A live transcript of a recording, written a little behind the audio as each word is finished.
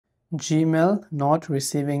Gmail not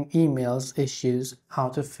receiving emails issues, how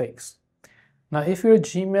to fix. Now, if your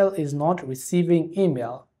Gmail is not receiving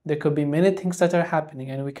email, there could be many things that are happening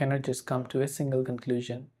and we cannot just come to a single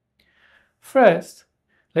conclusion. First,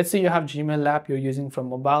 let's say you have Gmail app you're using from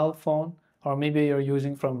mobile phone, or maybe you're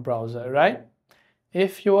using from browser, right?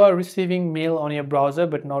 If you are receiving mail on your browser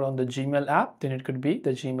but not on the Gmail app, then it could be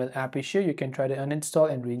the Gmail app issue. You can try to uninstall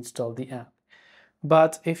and reinstall the app.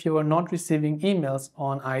 But if you are not receiving emails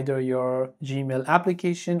on either your Gmail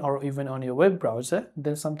application or even on your web browser,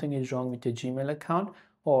 then something is wrong with your Gmail account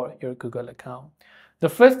or your Google account. The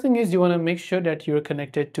first thing is you want to make sure that you're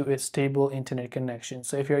connected to a stable internet connection.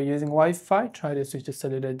 So if you're using Wi-Fi, try to switch to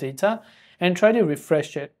cellular data and try to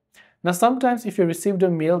refresh it. Now, sometimes if you received a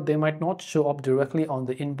mail, they might not show up directly on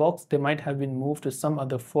the inbox. They might have been moved to some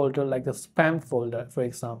other folder like the spam folder, for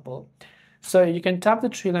example. So you can tap the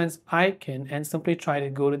three lines icon and simply try to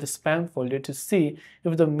go to the spam folder to see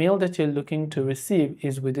if the mail that you're looking to receive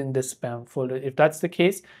is within the spam folder. If that's the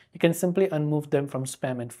case, you can simply unmove them from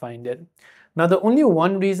spam and find it. Now, the only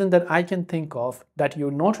one reason that I can think of that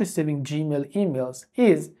you're not receiving Gmail emails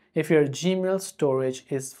is if your Gmail storage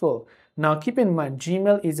is full. Now, keep in mind,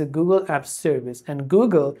 Gmail is a Google Apps service, and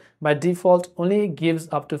Google by default only gives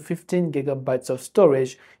up to 15 gigabytes of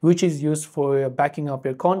storage, which is used for backing up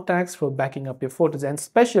your contacts, for backing up your photos. And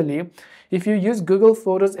especially if you use Google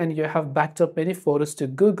Photos and you have backed up many photos to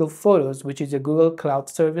Google Photos, which is a Google Cloud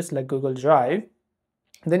service like Google Drive,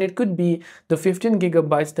 then it could be the 15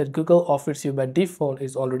 gigabytes that Google offers you by default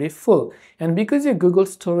is already full. And because your Google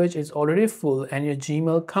storage is already full and your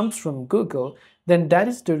Gmail comes from Google, then that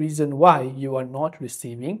is the reason why you are not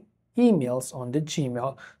receiving emails on the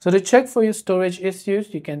Gmail. So to check for your storage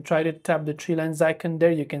issues, you can try to tap the three lines icon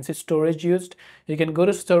there. You can see storage used. You can go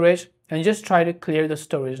to storage and just try to clear the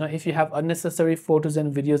storage. Now, if you have unnecessary photos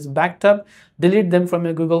and videos backed up, delete them from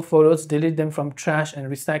your Google Photos, delete them from trash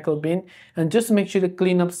and recycle bin, and just make sure to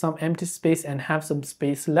clean up some empty space and have some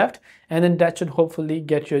space left. And then that should hopefully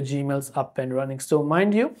get your Gmails up and running. So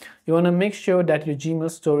mind you, you want to make sure that your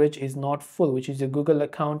Gmail storage is not full, which is your Google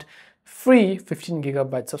account free 15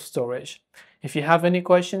 gigabytes of storage. If you have any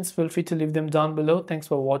questions, feel free to leave them down below. Thanks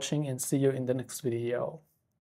for watching and see you in the next video.